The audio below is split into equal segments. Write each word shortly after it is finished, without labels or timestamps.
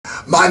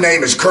My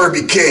name is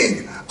Kirby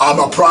King. I'm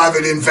a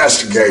private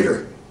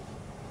investigator.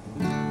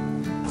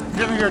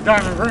 Give me your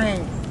diamond ring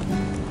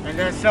and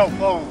that cell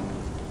phone.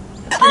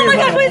 Oh my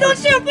God, please don't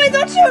shoot, please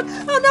don't shoot.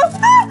 Oh no,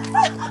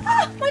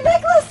 my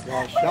necklace.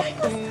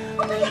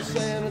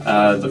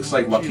 Looks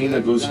like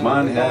Joaquina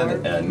Guzman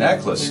had a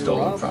necklace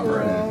stolen from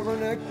her.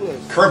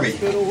 Kirby,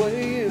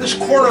 this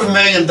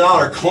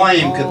 $250,000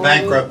 claim could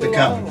bankrupt the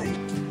company.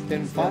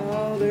 And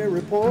file their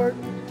report.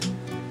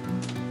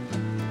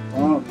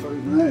 Oh, pretty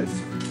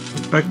nice.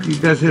 Looks like he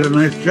does hit a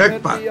nice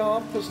jackpot. The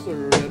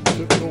officer that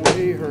took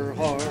away her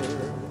heart.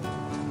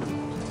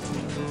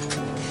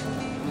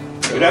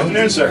 Good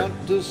afternoon, sir.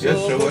 Yes,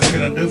 sir, what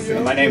can I do for you?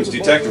 My name is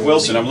Detective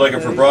Wilson. I'm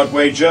looking for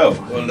Broadway Joe.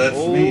 Well, that's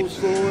me.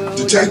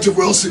 Detective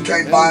Wilson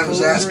came by and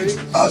was asking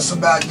us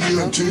about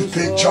you and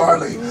Toothpick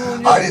Charlie.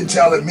 I didn't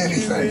tell him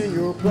anything.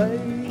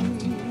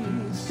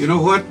 You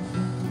know what?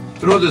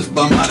 Throw this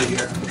bum out of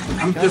here.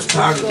 I'm just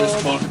tired of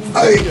this phone.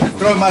 Hey,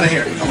 Throw him out of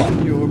here. Come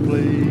on. Your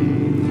place.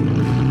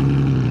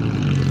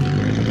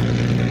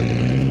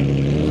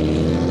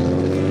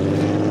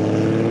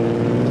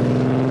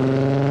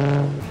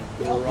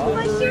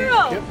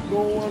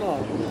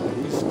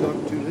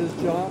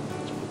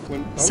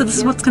 So this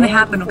is what's gonna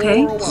happen,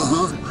 okay?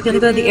 We're gonna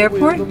go to the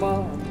airport,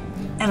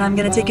 and I'm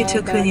gonna take you to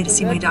Acuna to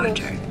see my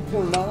doctor.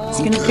 He's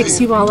gonna fix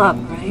you all up,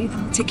 right?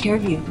 Take care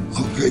of you.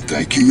 okay,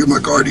 thank you. You're my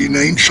guardian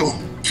angel.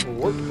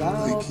 Worked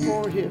out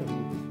for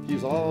him.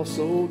 He's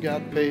also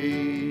got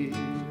paid.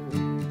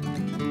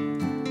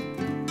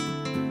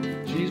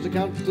 She's the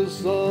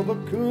Countess of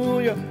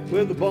Acuna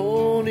with a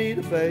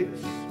bonita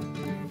face.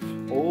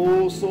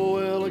 Oh, so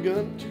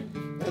elegant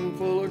and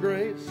full of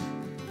grace.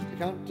 The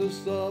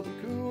Countess of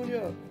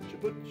Acuna, she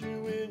put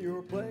you in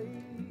your place.